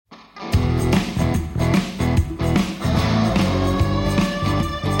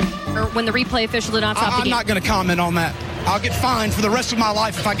when the replay official did not stop the game? I'm not going to comment on that. I'll get fined for the rest of my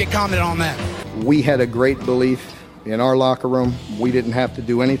life if I get commented on that. We had a great belief in our locker room. We didn't have to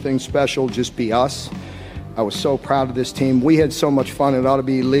do anything special, just be us. I was so proud of this team. We had so much fun, it ought to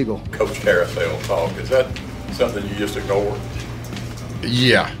be illegal. Coach Carousel talk, is that something you just ignore?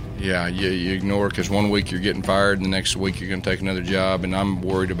 Yeah, you ignore it because one week you're getting fired and the next week you're going to take another job, and I'm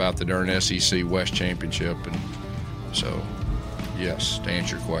worried about the darn SEC West Championship. And so, yes, to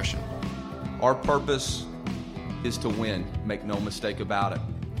answer your question. Our purpose is to win, make no mistake about it,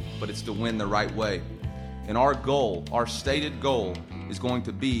 but it's to win the right way. And our goal, our stated goal, is going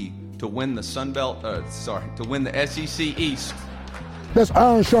to be to win the to win the SEC East. That's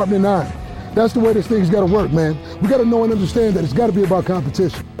iron sharpening iron. That's the way this thing's got to work, man. We got to know and understand that it's got to be about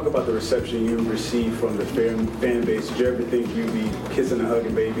competition. Talk about the reception you received from the fan base. Did you ever think you'd be kissing and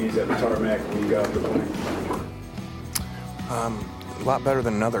hugging babies at the tarmac when you got off the plane? A lot better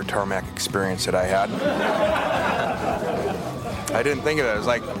than another tarmac experience that I had. I didn't think of it. It was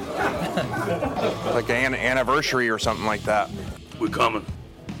like an anniversary or something like that. We're coming,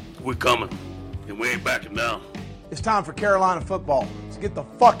 and we ain't backing down. It's time for Carolina football. So get the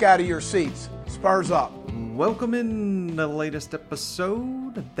fuck out of your seats. Spurs up. Welcome in the latest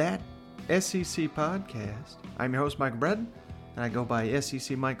episode of that SEC podcast. I'm your host, Mike Bredden, and I go by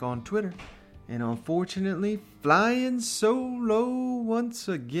SEC Mike on Twitter. And unfortunately, flying solo once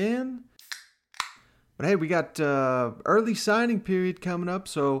again. But hey, we got early signing period coming up,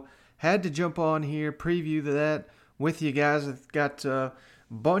 so had to jump on here, preview that with you guys. I've got a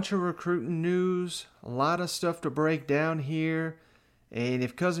bunch of recruiting news, a lot of stuff to break down here. And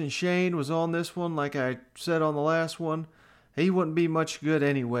if Cousin Shane was on this one, like I said on the last one, he wouldn't be much good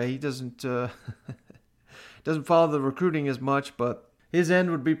anyway. He doesn't follow the recruiting as much, but his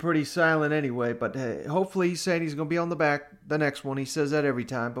end would be pretty silent anyway. But hey, hopefully he's saying he's going to be on the next one. He says that every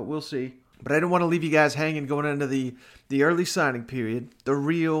time, but we'll see. But I don't want to leave you guys hanging going into the early signing period, the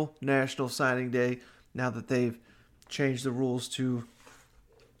real National Signing Day, now that they've changed the rules to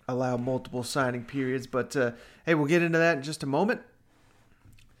allow multiple signing periods. But hey, we'll get into that in just a moment.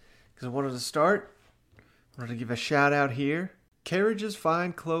 Because I wanted to give a shout out here. Carriage's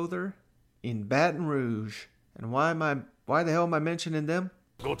Fine Clother in Baton Rouge. And why the hell am I mentioning them?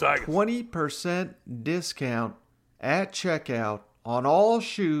 Go Tigers. 20% discount at checkout on all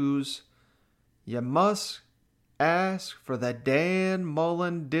shoes. You must ask for the Dan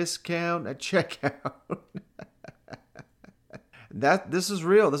Mullen discount at checkout. This is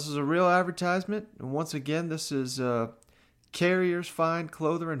real. This is a real advertisement. And once again, this is Carrier's Fine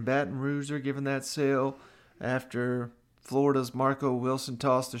Clother in Baton Rouge. They're giving that sale after Florida's Marco Wilson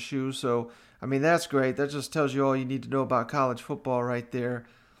tossed the shoe. So, I mean, that's great. That just tells you all you need to know about college football right there.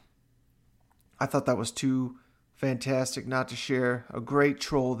 I thought that was too fantastic not to share. A great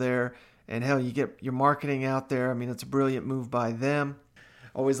troll there. And hell, you get your marketing out there. I mean, it's a brilliant move by them.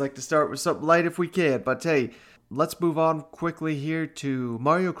 Always like to start with something light if we can. But hey, let's move on quickly here to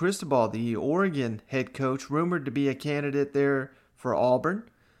Mario Cristobal, the Oregon head coach, rumored to be a candidate there for Auburn.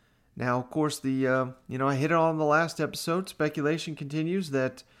 Now, of course, I hit it on the last episode. Speculation continues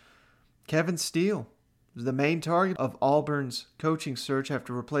that Kevin Steele is the main target of Auburn's coaching search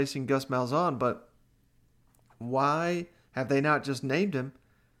after replacing Gus Malzahn. But why have they not just named him?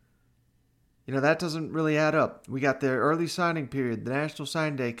 That doesn't really add up. We got the early signing period, the National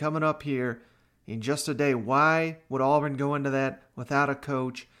Signing Day coming up here in just a day. Why would Auburn go into that without a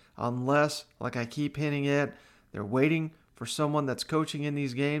coach unless, like I keep hinting at, they're waiting for someone that's coaching in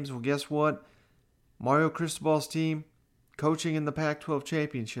these games? Well, guess what? Mario Cristobal's team coaching in the Pac-12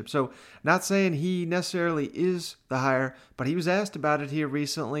 championship. So not saying he necessarily is the hire, but he was asked about it here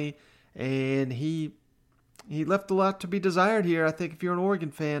recently, and he left a lot to be desired here. I think if you're an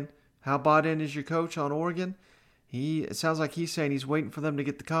Oregon fan, how bought in is your coach on Oregon? It sounds like he's saying he's waiting for them to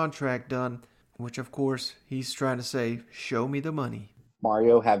get the contract done, which, of course, he's trying to say, show me the money.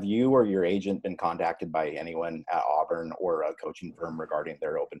 Mario, have you or your agent been contacted by anyone at Auburn or a coaching firm regarding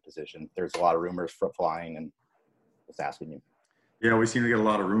their open position? There's a lot of rumors flying, and just asking you. Yeah, we seem to get a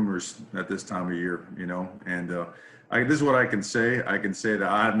lot of rumors at this time of year, and this is what I can say. I can say that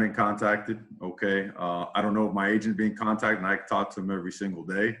I haven't been contacted, okay? I don't know if my agent being contacted, and I talk to him every single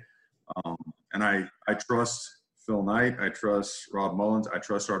day. And I trust Phil Knight, I trust Rob Mullins, I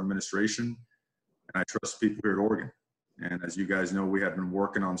trust our administration, and I trust people here at Oregon. And as you guys know, we have been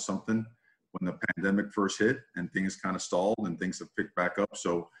working on something when the pandemic first hit and things kind of stalled and things have picked back up.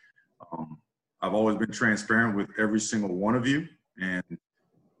 So I've always been transparent with every single one of you, and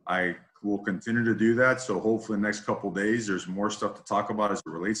I will continue to do that. So hopefully in the next couple of days, there's more stuff to talk about as it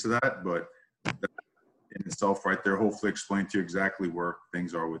relates to that. But that in itself right there, hopefully explain to you exactly where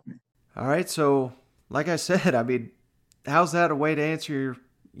things are with me. All right, so like I said, I mean, how's that a way to answer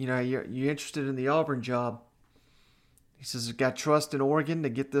you're interested in the Auburn job? He says he's got trust in Oregon to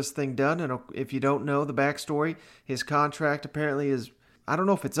get this thing done. And if you don't know the backstory, his contract apparently is, I don't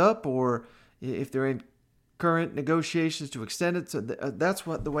know if it's up or if they're in current negotiations to extend it. So that's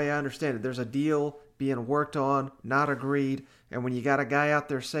what the way I understand it. There's a deal being worked on, not agreed. And when you got a guy out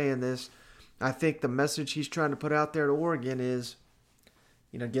there saying this, I think the message he's trying to put out there to Oregon is,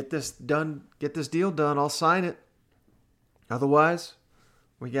 get this done, get this deal done. I'll sign it. Otherwise,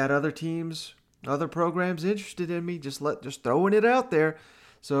 we got other teams, other programs interested in me, just throwing it out there.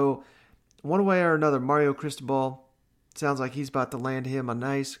 So one way or another, Mario Cristobal sounds like he's about to land him a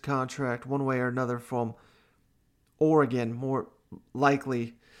nice contract one way or another from Oregon, more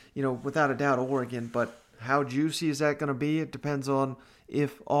likely, without a doubt Oregon. But how juicy is that going to be? It depends on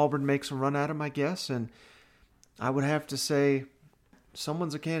if Auburn makes a run at him, I guess. And I would have to say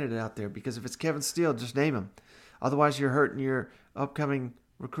someone's a candidate out there, because if it's Kevin Steele, just name him. Otherwise, you're hurting your upcoming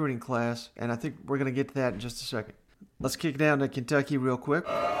recruiting class, and I think we're going to get to that in just a second. Let's kick down to Kentucky real quick,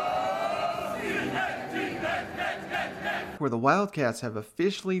 where the Wildcats have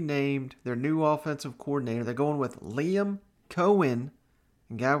officially named their new offensive coordinator. They're going with Liam Cohen,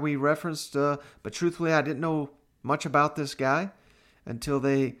 a guy we referenced, but truthfully, I didn't know much about this guy until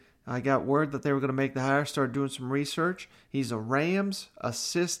I got word that they were going to make the hire, started doing some research. He's a Rams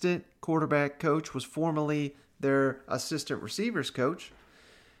assistant quarterback coach, was formerly their assistant receivers coach.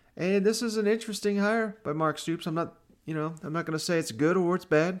 And this is an interesting hire by Mark Stoops. I'm not going to say it's good or it's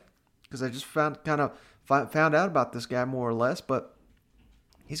bad, because I just found out about this guy more or less. But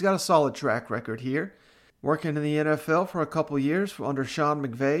he's got a solid track record here, working in the NFL for a couple years under Sean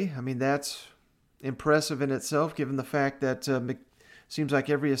McVay. I mean, that's impressive in itself, given the fact that seems like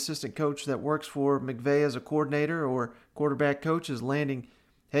every assistant coach that works for McVay as a coordinator or quarterback coach is landing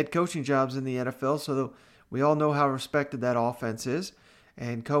head coaching jobs in the NFL. So we all know how respected that offense is.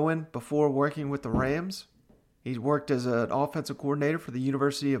 And Cohen, before working with the Rams, he's worked as an offensive coordinator for the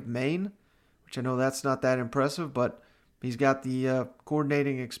University of Maine, which I know that's not that impressive, but he's got the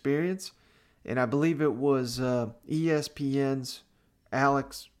coordinating experience. And I believe it was ESPN's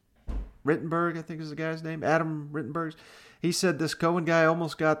Alex Rittenberg, I think is the guy's name, Adam Rittenberg. He said this Cohen guy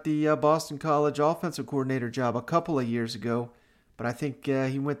almost got the Boston College offensive coordinator job a couple of years ago, but I think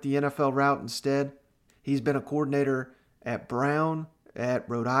he went the NFL route instead. He's been a coordinator at Brown, at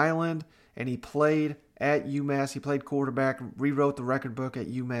Rhode Island, and he played at UMass. He played quarterback, rewrote the record book at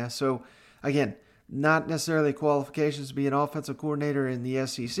UMass. So, again, not necessarily qualifications to be an offensive coordinator in the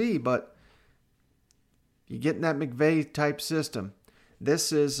SEC, but you get in that McVay-type system.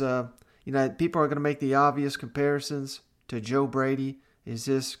 This is, people are going to make the obvious comparisons to Joe Brady. Is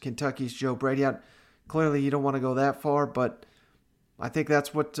this Kentucky's Joe Brady? Clearly, you don't want to go that far, but I think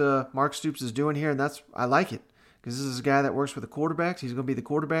that's what Mark Stoops is doing here, and I like it. Because this is a guy that works with the quarterbacks. He's going to be the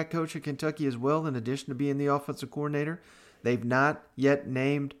quarterback coach at Kentucky as well, in addition to being the offensive coordinator. They've not yet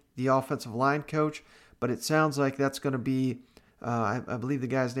named the offensive line coach, but it sounds like that's going to be, I believe the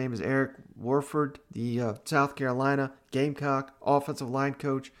guy's name is Eric Warford, the South Carolina Gamecock offensive line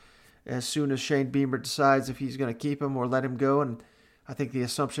coach, as soon as Shane Beamer decides if he's going to keep him or let him go. And I think the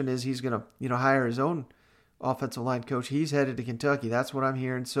assumption is he's going to, hire his own offensive line coach. He's headed to Kentucky. That's what I'm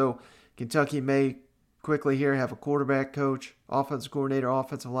hearing. So Kentucky may quickly here have a quarterback coach, offensive coordinator,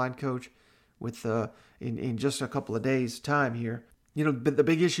 offensive line coach with in just a couple of days' time here. But the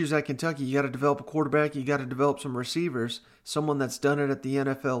big issues at Kentucky, you got to develop a quarterback, you got to develop some receivers, someone that's done it at the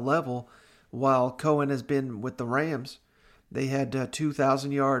NFL level, while Cohen has been with the Rams. They had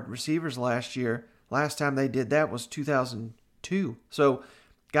 2,000-yard receivers last year. Last time they did that was 2002. So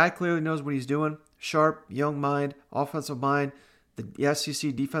guy clearly knows what he's doing. Sharp, young mind, offensive mind. The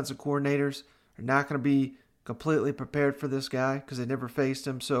SEC defensive coordinators are not going to be completely prepared for this guy because they never faced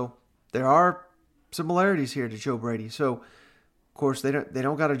him. So there are similarities here to Joe Brady. So, of course, they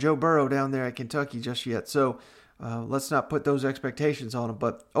don't got a Joe Burrow down there at Kentucky just yet. So let's not put those expectations on him.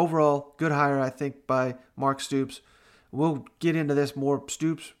 But overall, good hire, I think, by Mark Stoops. We'll get into this more.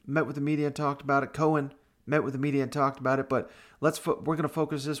 Stoops met with the media and talked about it. Cohen met with the media and talked about it. But we're going to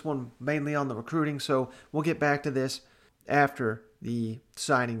focus this one mainly on the recruiting. So we'll get back to this after the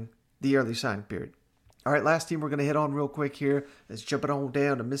early signing period. All right, last team we're going to hit on real quick here is jumping on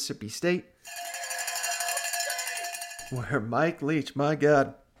down to Mississippi State, where Mike Leach, my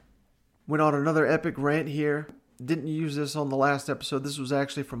God, went on another epic rant here. Didn't use this on the last episode. This was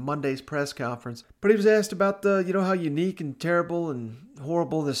actually from Monday's press conference. But he was asked about how unique and terrible and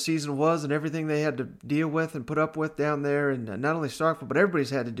horrible this season was and everything they had to deal with and put up with down there. And not only Starkville, but everybody's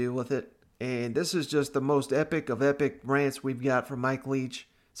had to deal with it. And this is just the most epic of epic rants we've got from Mike Leach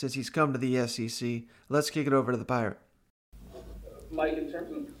since he's come to the SEC. Let's kick it over to the Pirate. Mike, in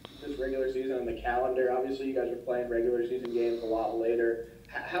terms of this regular season and the calendar, obviously you guys are playing regular season games a lot later.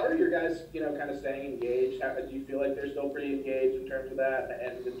 How are your guys, kind of staying engaged? Do you feel like they're still pretty engaged in terms of that,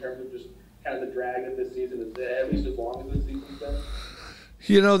 and in terms of just kind of the drag of this season, at least as long as this season's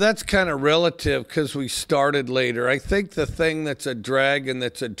been? That's kind of relative because we started later. I think the thing that's a drag and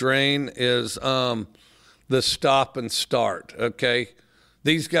that's a drain is the stop and start, okay?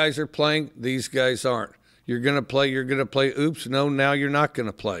 These guys are playing, these guys aren't. You're going to play. Oops, no, now you're not going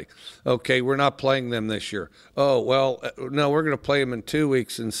to play. Okay, we're not playing them this year. Oh, well, no, we're going to play them in 2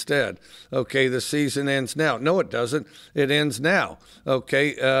 weeks instead. Okay, the season ends now. No, it doesn't. It ends now.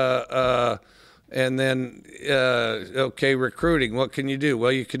 Okay, and then, okay, recruiting. What can you do?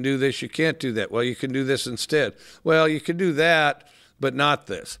 Well, you can do this. You can't do that. Well, you can do this instead. Well, you can do that, but not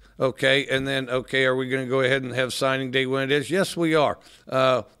this. Okay, and then, okay, are we going to go ahead and have signing day when it is? Yes, we are.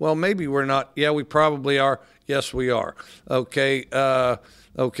 Well, maybe we're not. Yeah, we probably are. Yes, we are. Okay,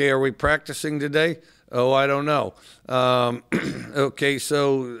 okay, are we practicing today? Oh, I don't know. Okay,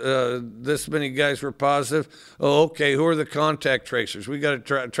 so this many guys were positive. Oh, okay, who are the contact tracers? We got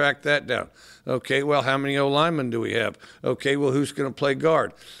to track that down. Okay, well, how many O-linemen do we have? Okay, well, who's going to play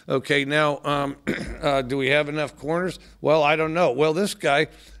guard? Okay, now, do we have enough corners? Well, I don't know. Well, this guy,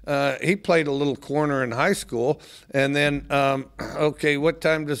 he played a little corner in high school. And then, okay, what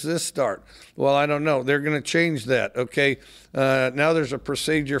time does this start? Well, I don't know. They're going to change that. Okay, now there's a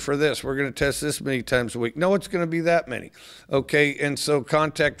procedure for this. We're going to test this many times a week. No, it's going to be that many. Okay, and so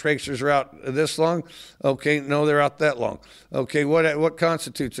contact tracers are out this long? Okay, no, they're out that long. Okay, what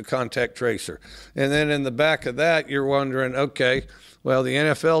constitutes a contact tracer? And then in the back of that, you're wondering, okay, well, the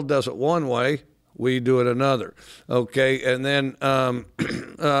NFL does it one way, we do it another. Okay, and then,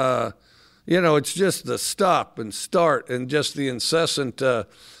 it's just the stop and start and just the incessant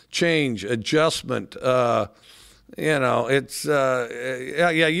change, adjustment. It's,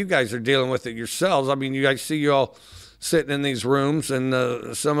 you guys are dealing with it yourselves. I mean, I see you all sitting in these rooms,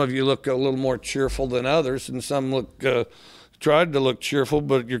 and some of you look a little more cheerful than others, and some tried to look cheerful,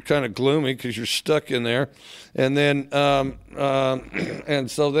 but you're kind of gloomy because you're stuck in there. And then, and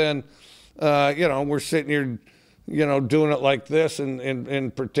so then, we're sitting here, doing it like this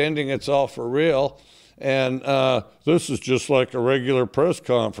and pretending it's all for real. And this is just like a regular press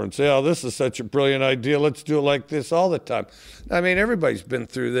conference. Yeah, this is such a brilliant idea. Let's do it like this all the time. I mean, everybody's been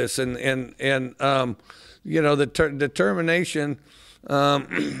through this, and the determination.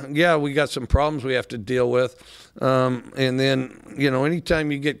 We got some problems we have to deal with. And then,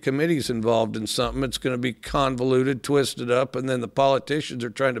 anytime you get committees involved in something, it's going to be convoluted, twisted up, and then the politicians are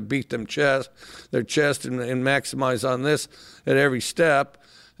trying to beat their chest and maximize on this at every step.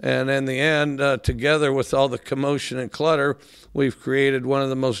 And in the end, together with all the commotion and clutter, we've created one of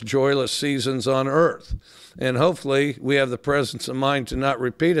the most joyless seasons on earth. And hopefully we have the presence of mind to not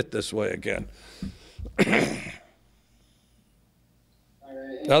repeat it this way again.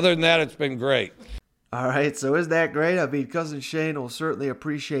 Other than that, it's been great. All right, so is that great? I mean, Cousin Shane will certainly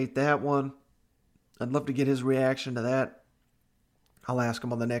appreciate that one. I'd love to get his reaction to that. I'll ask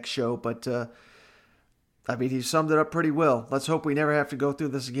him on the next show, but he summed it up pretty well. Let's hope we never have to go through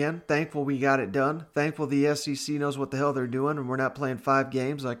this again. Thankful we got it done. Thankful the SEC knows what the hell they're doing, and we're not playing 5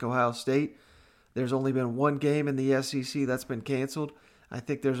 games like Ohio State. There's only been 1 game in the SEC that's been canceled. I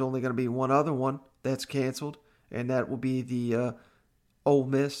think there's only going to be one other one that's canceled, and that will be the Ole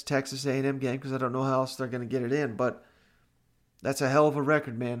Miss, Texas A&M game, because I don't know how else they're going to get it in. But that's a hell of a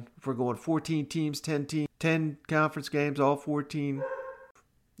record, man. If we're going 14 teams, 10 conference games, all 14,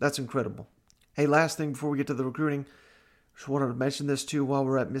 that's incredible. Hey, last thing before we get to the recruiting, just wanted to mention this too while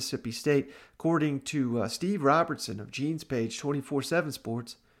we're at Mississippi State. According to Steve Robertson of Gene's page, 24/7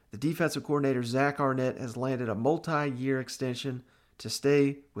 Sports, the defensive coordinator Zach Arnett has landed a multi-year extension to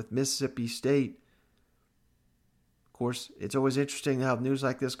stay with Mississippi State. Of course, it's always interesting how news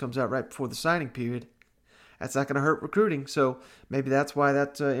like this comes out right before the signing period. That's not going to hurt recruiting, so maybe that's why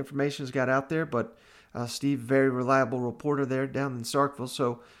that information has got out there. But Steve, very reliable reporter there down in Starkville,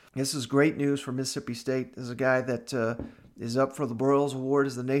 so this is great news for Mississippi State. This is a guy that is up for the Broyles Award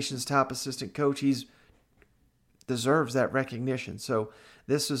as the nation's top assistant coach. He deserves that recognition. So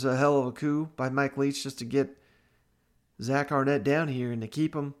this is a hell of a coup by Mike Leach just to get Zach Arnett down here and to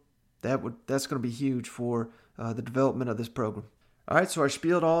keep him. That's going to be huge for the development of this program. All right, so I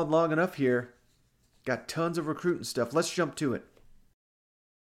spieled on long enough here. Got tons of recruiting stuff. Let's jump to it.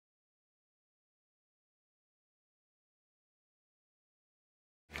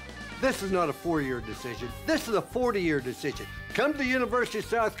 This is not a 4-year decision. This is a 40-year decision. Come to the University of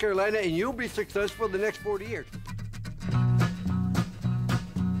South Carolina and you'll be successful the next 40 years.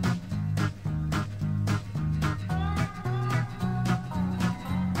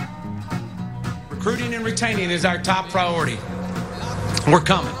 Recruiting and retaining is our top priority. We're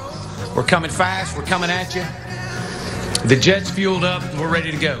coming. We're coming fast. We're coming at you. The jet's fueled up. We're ready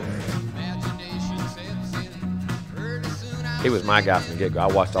to go. He was my guy from the get-go. I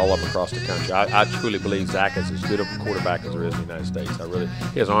watched all of them across the country. I truly believe Zach is as good of a quarterback as there is in the United States.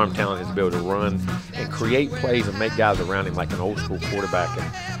 He has arm talent, his ability to run and create plays and make guys around him like an old-school quarterback.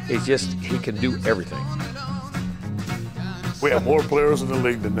 And he can do everything. We have more players in the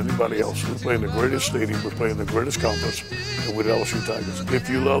league than anybody else. We play in the greatest stadium. We play in the greatest conference, and we're the LSU Tigers. If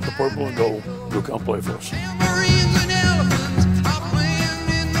you love the purple and gold, you'll come play for us.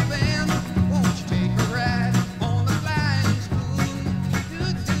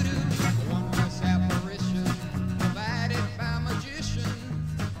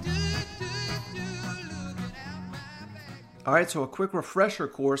 All right, so a quick refresher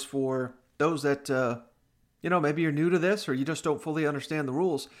course for those that, maybe you're new to this or you just don't fully understand the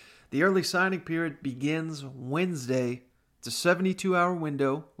rules. The early signing period begins Wednesday. It's a 72-hour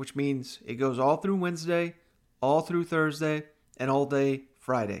window, which means it goes all through Wednesday, all through Thursday, and all day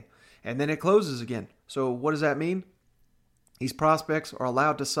Friday. And then it closes again. So what does that mean? These prospects are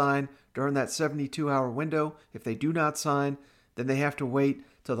allowed to sign during that 72-hour window. If they do not sign, then they have to wait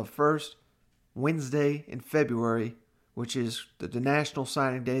till the first Wednesday in February, which is the National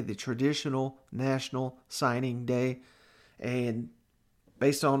Signing Day, the traditional National Signing Day. And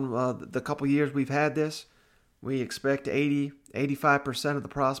based on the couple years we've had this, we expect 85% of the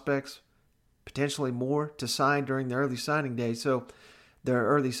prospects, potentially more, to sign during the early signing day, so their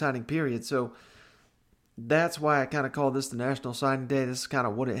early signing period. So that's why I kind of call this the National Signing Day. This is kind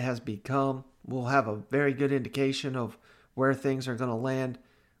of what it has become. We'll have a very good indication of where things are going to land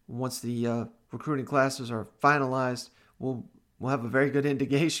once the recruiting classes are finalized. We'll have a very good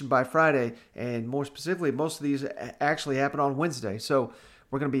indication by Friday, and more specifically, most of these actually happen on Wednesday. So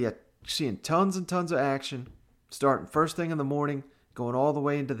we're going to be seeing tons and tons of action, starting first thing in the morning, going all the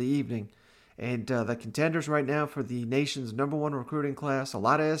way into the evening. And the contenders right now for the nation's #1 recruiting class, a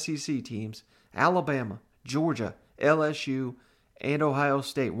lot of SEC teams, Alabama, Georgia, LSU, and Ohio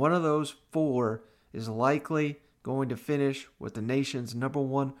State. One of those four is likely going to finish with the nation's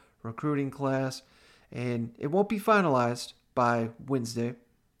 #1 recruiting class. And it won't be finalized by Wednesday. It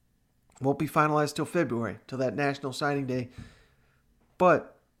won't be finalized till February, till that National Signing Day.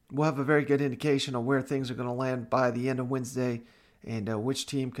 But we'll have a very good indication on where things are going to land by the end of Wednesday, and which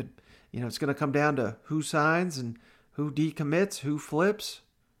team could, it's going to come down to who signs and who decommits, who flips.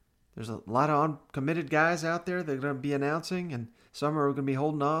 There's a lot of uncommitted guys out there that are going to be announcing, and some are going to be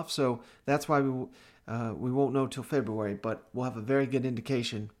holding off. So that's why we won't know till February, but we'll have a very good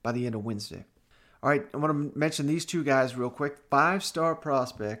indication by the end of Wednesday. All right, I want to mention these two guys real quick. 5-star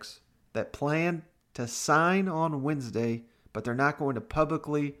prospects that plan to sign on Wednesday, but they're not going to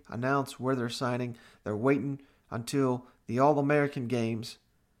publicly announce where they're signing. They're waiting until the All-American games,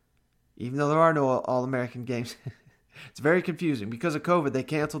 even though there are no All-American games. It's very confusing. Because of COVID, they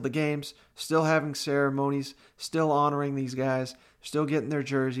canceled the games, still having ceremonies, still honoring these guys, still getting their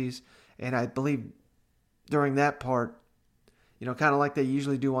jerseys. And I believe during that part, kind of like they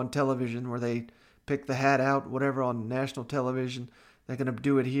usually do on television where they pick the hat out, whatever, on national television. They're going to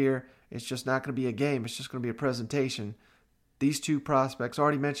do it here. It's just not going to be a game. It's just going to be a presentation. These two prospects,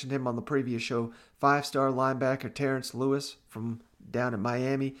 already mentioned him on the previous show, 5-star linebacker Terrence Lewis from down in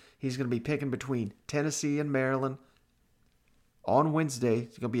Miami. He's going to be picking between Tennessee and Maryland on Wednesday.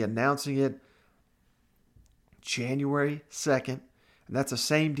 He's going to be announcing it January 2nd. And that's the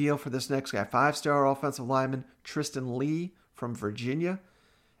same deal for this next guy, 5-star offensive lineman Tristan Lee from Virginia.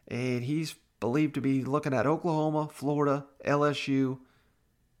 And he's believed to be looking at Oklahoma, Florida, LSU.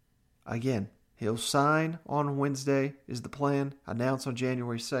 Again, he'll sign on Wednesday is the plan, announced on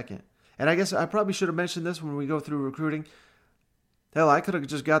January 2nd. And I guess I probably should have mentioned this when we go through recruiting. Hell, I could have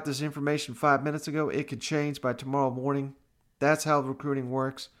just got this information 5 minutes ago. It could change by tomorrow morning. That's how recruiting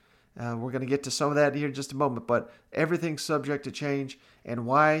works. We're going to get to some of that here in just a moment, but everything's subject to change. And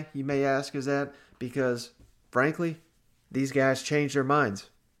why, you may ask, is that? Because, frankly, these guys change their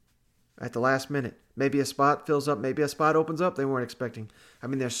minds at the last minute. Maybe a spot fills up. Maybe a spot opens up they weren't expecting. I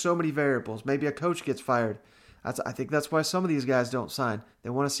mean, there's so many variables. Maybe a coach gets fired. I think that's why some of these guys don't sign.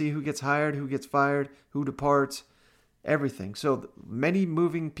 They want to see who gets hired, who gets fired, who departs, everything. So many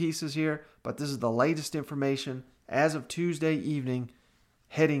moving pieces here, but this is the latest information as of Tuesday evening,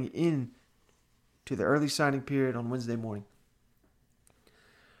 heading in to the early signing period on Wednesday morning.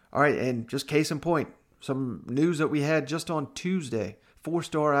 All right, and just case in point, some news that we had just on Tuesday.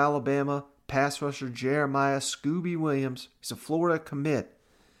 4-star Alabama pass rusher Jeremiah Scooby Williams. He's a Florida commit.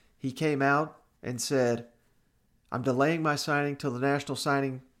 He came out and said, I'm delaying my signing till the National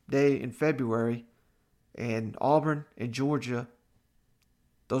Signing Day in February And Auburn and Georgia,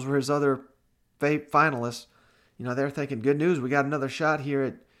 those were his other finalists. They're thinking, good news, we got another shot here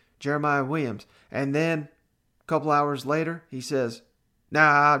at Jeremiah Williams. And then a couple hours later, he says,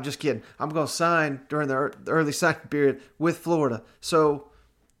 nah, I'm just kidding. I'm going to sign during the early signing period with Florida. So,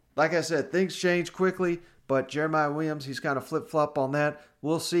 like I said, things change quickly, but Jeremiah Williams, he's kind of flip-flop on that.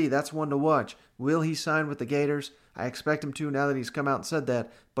 We'll see. That's one to watch. Will he sign with the Gators? I expect him to now that he's come out and said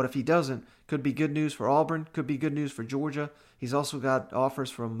that. But if he doesn't, could be good news for Auburn, could be good news for Georgia. He's also got offers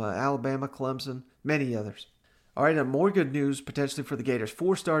from Alabama, Clemson, many others. All right, and more good news potentially for the Gators.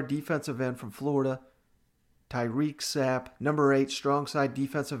 4-star defensive end from Florida, Tyreek Sapp, number 8 strong side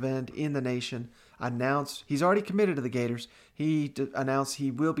defensive end in the nation, announced he's already committed to the Gators. He announced he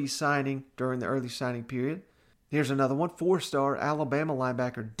will be signing during the early signing period. Here's another one. 4-star Alabama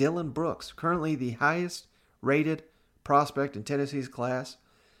linebacker Dylan Brooks, currently the highest rated prospect in Tennessee's class.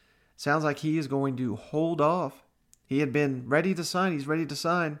 Sounds like he is going to hold off. He had been ready to sign. He's ready to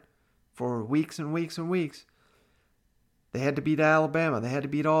sign for weeks and weeks and weeks. They had to beat Alabama. They had to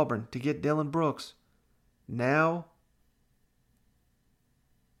beat Auburn to get Dylan Brooks. Now,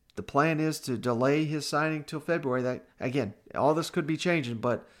 the plan is to delay his signing till February. That, again, all this could be changing,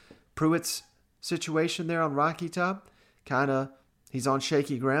 but Pruitt's situation there on Rocky Top, he's on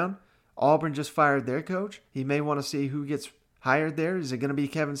shaky ground. Auburn just fired their coach. He may want to see who gets hired there. Is it going to be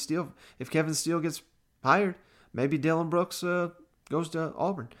Kevin Steele? If Kevin Steele gets hired, maybe Dylan Brooks goes to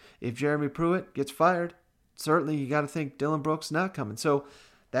Auburn. If Jeremy Pruitt gets fired, certainly you got to think Dylan Brooks not coming. So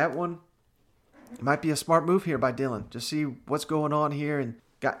that one might be a smart move here by Dylan. Just see what's going on here. And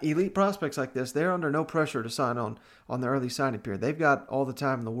got elite prospects like this, they're under no pressure to sign on the early signing period. They've got all the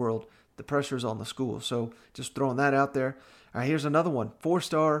time in the world. The pressure's on the school. So just throwing that out there. All right, here's another one.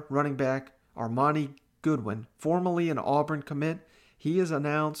 4-star running back Armani Goodwin, formerly an Auburn commit. He has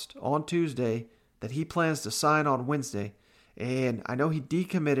announced on Tuesday that he plans to sign on Wednesday. And I know he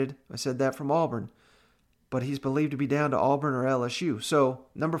decommitted. I said that from Auburn. But he's believed to be down to Auburn or LSU. So,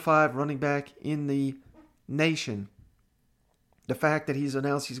 number 5 running back in the nation. The fact that he's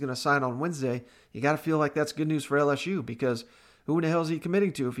announced he's going to sign on Wednesday, you got to feel like that's good news for LSU, because who in the hell is he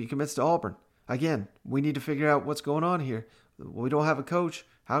committing to if he commits to Auburn? Again, we need to figure out what's going on here. We don't have a coach.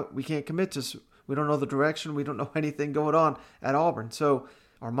 We can't commit to. We don't know the direction. We don't know anything going on at Auburn. So,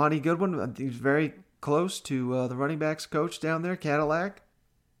 Armani Goodwin, he's very close to the running backs coach down there, Cadillac.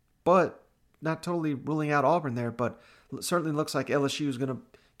 But not totally ruling out Auburn there, but certainly looks like LSU is going to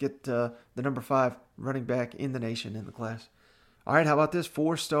get the number 5 running back in the nation in the class. All right, how about this?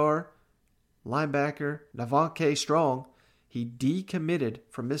 4-star linebacker Navonke Strong. He decommitted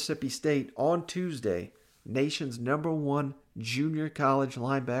from Mississippi State on Tuesday. Nation's number 1 junior college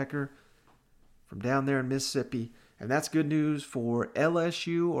linebacker from down there in Mississippi. And that's good news for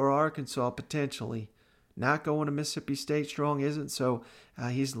LSU or Arkansas potentially. Not going to Mississippi State, Strong isn't, so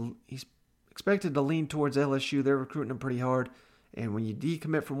he's expected to lean towards LSU. They're recruiting him pretty hard. And when you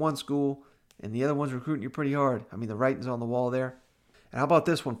decommit from one school and the other one's recruiting you pretty hard, I mean, the writing's on the wall there. And how about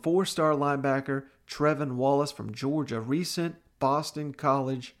this one? 4-star linebacker Trevin Wallace from Georgia. Recent Boston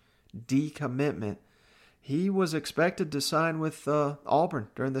College decommitment. He was expected to sign with Auburn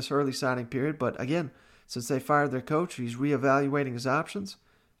during this early signing period. But again, since they fired their coach, he's reevaluating his options.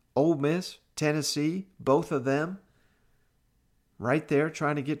 Ole Miss, Tennessee, both of them right there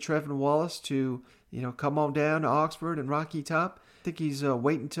trying to get Trevin Wallace to, come on down to Oxford and Rocky Top. I think he's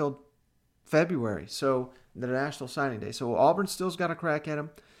waiting until February, so the National Signing Day. So Auburn still's got a crack at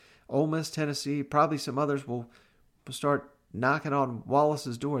him. Ole Miss, Tennessee, probably some others will start knocking on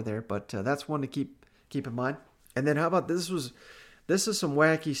Wallace's door there, but that's one to keep in mind. And then how about this is some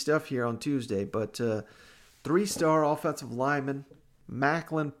wacky stuff here on Tuesday, but 3-star offensive lineman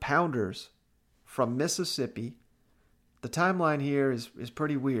Macklin Pounders from Mississippi. The timeline here is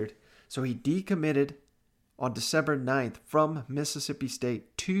pretty weird. So he decommitted on December 9th from Mississippi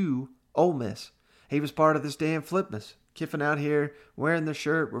State to Ole Miss. He was part of this damn Flipmas. Kiffin out here wearing the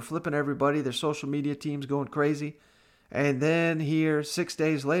shirt. We're flipping everybody. Their social media team's going crazy. And then here, 6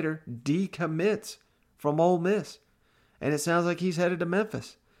 days later, decommits from Ole Miss. And it sounds like he's headed to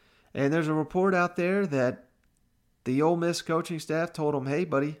Memphis. And there's a report out there that the Ole Miss coaching staff told him, hey,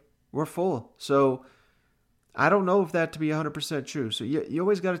 buddy, we're full. So I don't know if that to be 100% true. So you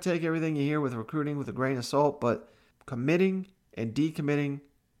always got to take everything you hear with recruiting with a grain of salt. But committing and decommitting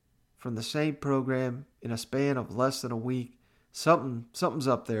from the same program in a span of less than a week, something's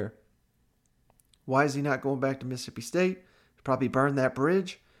up there. Why is he not going back to Mississippi State? He probably burned that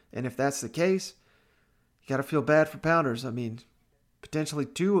bridge. And if that's the case, you got to feel bad for Pounders. I mean, potentially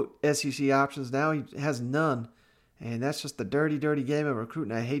 2 SEC options now. He has none. And that's just the dirty, dirty game of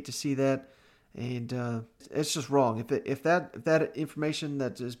recruiting. I hate to see that. And it's just wrong. If that information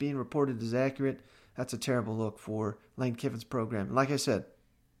that is being reported is accurate, that's a terrible look for Lane Kiffin's program. And like I said,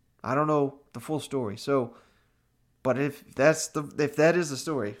 I don't know the full story. So, but if that is the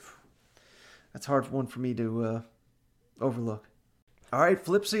story, that's a hard one for me to overlook. All right,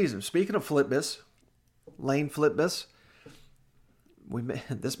 flip season. Speaking of flipmas, Lane flipmas,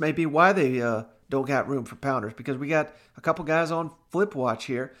 this may be why they don't got room for pounders, because we got a couple guys on flip watch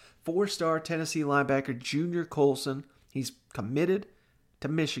here. 4-star Tennessee linebacker Junior Colson. He's committed to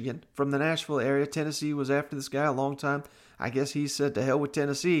Michigan from the Nashville area. Tennessee was after this guy a long time. I guess he said to hell with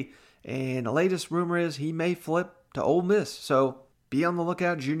Tennessee. And the latest rumor is he may flip to Ole Miss. So be on the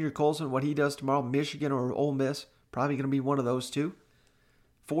lookout. Junior Colson, what he does tomorrow, Michigan or Ole Miss. Probably going to be one of those two.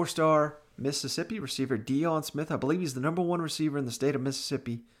 4-star Mississippi receiver Deion Smith. I believe he's the number 1 receiver in the state of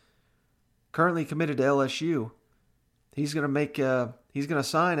Mississippi. Currently committed to LSU. He's going to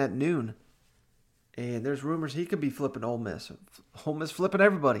sign at noon. And there's rumors he could be flipping Ole Miss. Ole Miss flipping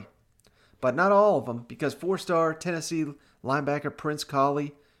everybody. But not all of them, because 4-star Tennessee linebacker Prince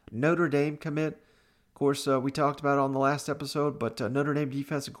Colley, Notre Dame commit. Of course, we talked about it on the last episode, but Notre Dame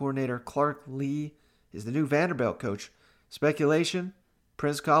defensive coordinator Clark Lee is the new Vanderbilt coach. Speculation,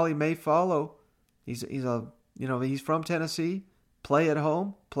 Prince Colley may follow. He's from Tennessee, play at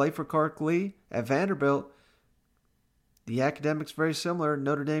home, play for Clark Lee at Vanderbilt. The academics very similar,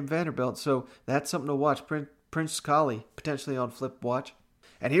 Notre Dame, Vanderbilt, so that's something to watch. Prince Colley potentially on flip watch.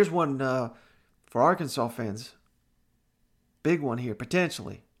 And here's one for Arkansas fans. Big one here,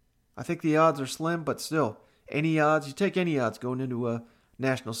 potentially. I think the odds are slim, but still, any odds, you take any odds going into a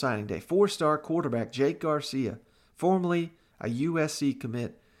National Signing Day. 4-star quarterback Jake Garcia, formerly a USC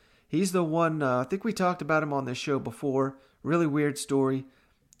commit. He's the one, I think we talked about him on this show before. Really weird story.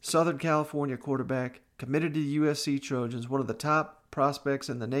 Southern California quarterback, committed to USC Trojans, one of the top prospects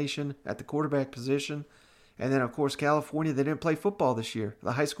in the nation at the quarterback position. And then, of course, California, they didn't play football this year.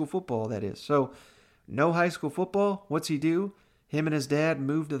 The high school football, that is. So, no high school football. What's he do? Him and his dad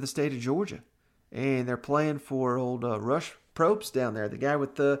moved to the state of Georgia. And they're playing for old Rush Probst down there, the guy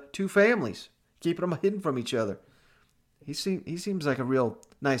with the 2 families, keeping them hidden from each other. He seems like a real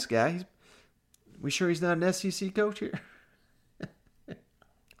nice guy. We sure he's not an SEC coach here?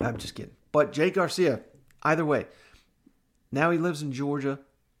 I'm just kidding. But Jake Garcia, either way, now he lives in Georgia.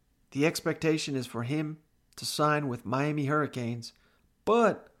 The expectation is for him to sign with Miami Hurricanes.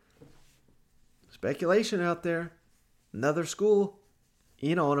 But speculation out there, another school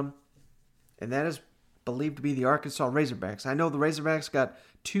in on him, and that is believed to be the Arkansas Razorbacks. I know the Razorbacks got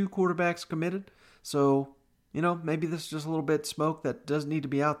 2 quarterbacks committed, so, maybe this is just a little bit smoke that doesn't need to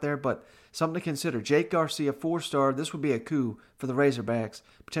be out there, but something to consider. Jake Garcia, 4-star. This would be a coup for the Razorbacks.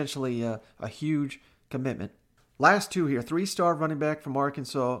 Potentially a huge commitment. Last 2 here. 3-star running back from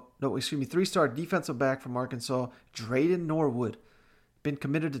Arkansas. 3-star defensive back from Arkansas. Drayden Norwood. Been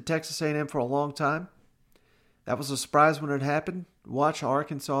committed to Texas A&M for a long time. That was a surprise when it happened. Watch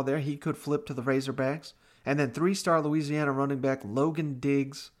Arkansas there. He could flip to the Razorbacks. And then 3-star Louisiana running back Logan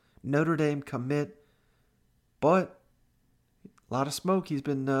Diggs. Notre Dame commit. But a lot of smoke. He's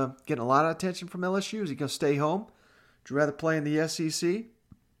been getting a lot of attention from LSU. Is he going to stay home? Would you rather play in the SEC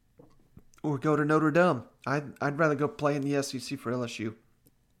or go to Notre Dame? I'd rather go play in the SEC for LSU.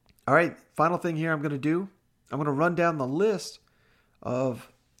 All right, final thing here I'm going to do. I'm going to run down the list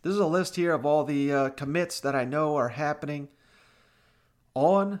of, this is a list here of all the commits that I know are happening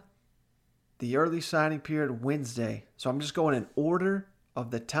on the early signing period Wednesday. So I'm just going in order of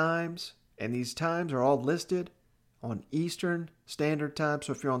the times, and these times are all listed on Eastern Standard Time.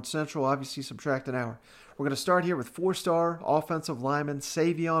 So if you're on Central, obviously subtract an hour. We're going to start here with 4-star offensive lineman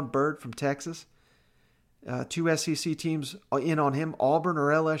Savion Byrd from Texas. 2 SEC teams in on him, Auburn or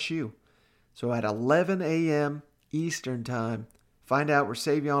LSU. So at 11 a.m. Eastern Time, find out where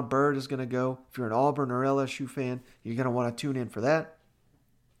Savion Byrd is going to go. If you're an Auburn or LSU fan, you're going to want to tune in for that.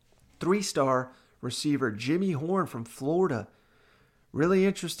 3-star receiver Jimmy Horn from Florida. Really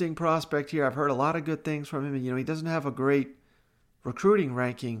interesting prospect here. I've heard a lot of good things from him. He doesn't have a great recruiting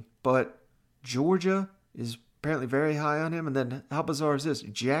ranking, but Georgia is apparently very high on him. And then how bizarre is this?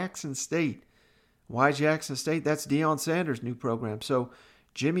 Jackson State. Why Jackson State? That's Deion Sanders' new program. So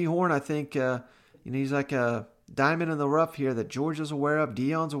Jimmy Horn, I think, he's like a diamond in the rough here that Georgia's aware of,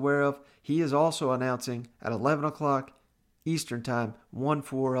 Deion's aware of. He is also announcing at 11 o'clock Eastern Time, one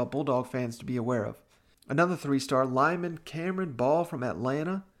for Bulldog fans to be aware of. Another 3-star lineman Cameron Ball from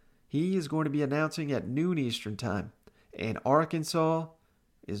Atlanta. He is going to be announcing at noon Eastern Time. And Arkansas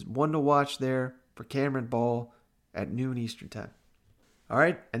is one to watch there for Cameron Ball at noon Eastern Time. All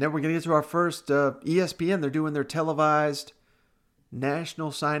right, and then we're going to get to our first ESPN. They're doing their televised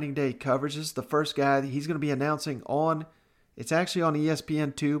National Signing Day coverage. This is the first guy he's going to be announcing on, it's actually on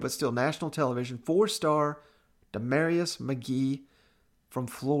ESPN2, but still national television. 4-star Demarius McGee from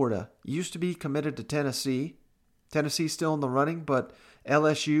Florida. Used to be committed to Tennessee. Tennessee's still in the running, but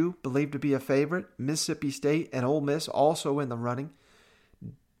LSU, believed to be a favorite. Mississippi State and Ole Miss also in the running.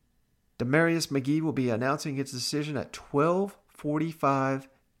 Demarius McGee will be announcing his decision at 12:45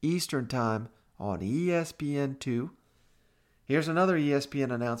 Eastern Time on ESPN2. Here's another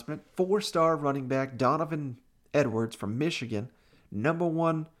ESPN announcement. 4-star running back Donovan Edwards from Michigan. Number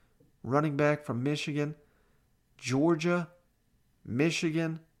 1 running back from Michigan. Georgia,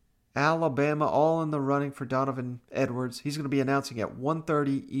 Michigan, Alabama, all in the running for Donovan Edwards. He's going to be announcing at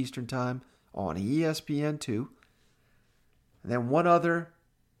 1:30 Eastern Time on ESPN2. And then one other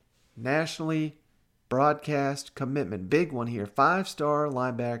nationally broadcast commitment. Big one here. 5-star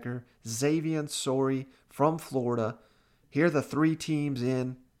linebacker Xavier Sori from Florida. Here are the 3 teams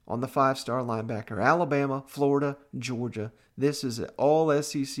in on the 5-star linebacker. Alabama, Florida, Georgia. This is an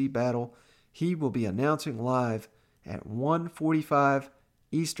all-SEC battle. He will be announcing live at 1:45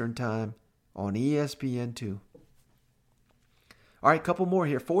 Eastern Time on ESPN2. All right, couple more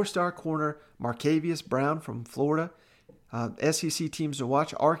here. 4-star corner Marcavius Brown from Florida. SEC teams to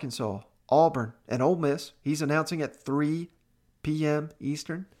watch: Arkansas, Auburn, and Ole Miss. He's announcing at 3 p.m.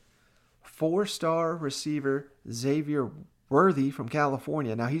 Eastern. 4-star receiver Xavier Worthy from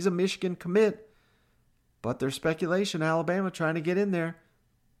California. Now, he's a Michigan commit, but there's speculation Alabama trying to get in there.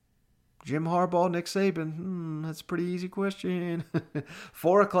 Jim Harbaugh, Nick Saban, that's a pretty easy question.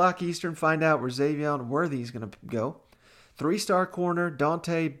 4 o'clock Eastern, find out where Xavier Worthy is going to go. 3-star corner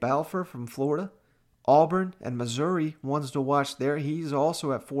Dante Balfour from Florida. Auburn and Missouri, ones to watch there. He's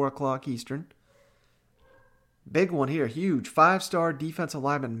also at 4 o'clock Eastern. Big one here, huge. 5-star defensive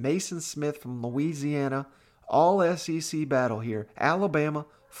lineman Mason Smith from Louisiana. All SEC battle here. Alabama,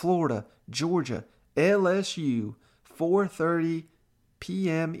 Florida, Georgia, LSU, 4:30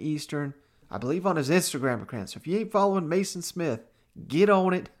 p.m. Eastern. I believe on his Instagram account. So if you ain't following Mason Smith, get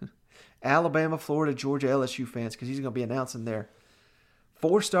on it. Alabama, Florida, Georgia, LSU fans, because he's going to be announcing there.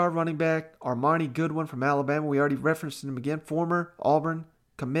 4-star running back Armani Goodwin from Alabama. We already referenced him again. Former Auburn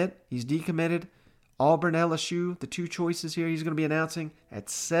commit. He's decommitted. Auburn, LSU, the 2 choices here. He's going to be announcing at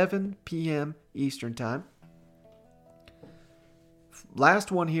 7 p.m. Eastern Time.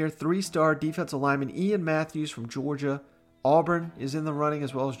 Last one here, 3-star defensive lineman Ian Matthews from Georgia. Auburn is in the running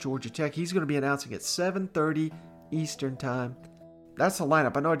as well as Georgia Tech. He's going to be announcing at 7:30 Eastern Time. That's the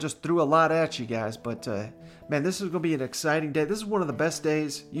lineup. I know I just threw a lot at you guys, but man, this is going to be an exciting day. This is one of the best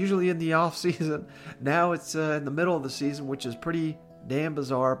days, usually in the off season. Now it's in the middle of the season, which is pretty damn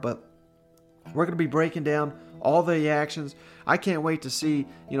bizarre, but we're going to be breaking down all the actions. I can't wait to see,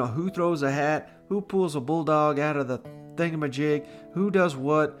 who throws a hat, who pulls a bulldog out of the thingamajig, who does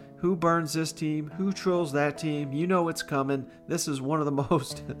what, who burns this team, who trolls that team. You know it's coming. This is one of the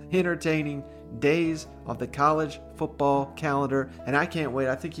most entertaining days of the college football calendar, and I can't wait.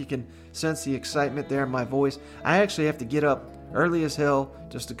 I think you can sense the excitement there in my voice. I actually have to get up early as hell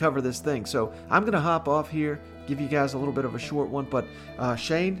just to cover this thing, so I'm going to hop off here, give you guys a little bit of a short one, but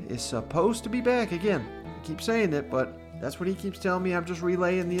Shane is supposed to be back again. I keep saying it, but that's what he keeps telling me. I'm just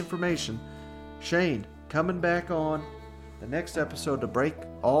relaying the information. Shane coming back on the next episode to break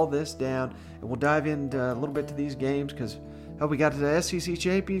all this down, and we'll dive into a little bit to these games because we got the SEC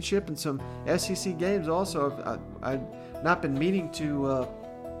championship and some SEC games also. I've not been meaning to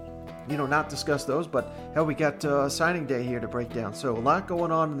not discuss those, but we got signing day here to break down. So a lot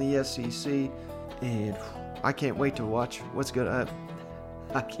going on in the SEC, and I can't wait to watch what's good.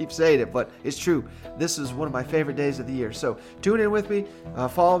 I keep saying it, but it's true. This is one of my favorite days of the year. So tune in with me.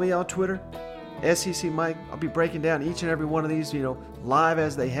 Follow me on Twitter, SEC Mike. I'll be breaking down each and every one of these, live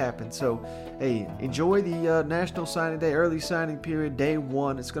as they happen. So, hey, enjoy the National Signing Day, early signing period, day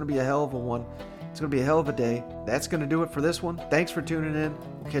 1. It's going to be a hell of a one. It's going to be a hell of a day. That's going to do it for this one. Thanks for tuning in.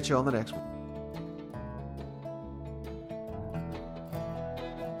 We'll catch you on the next one.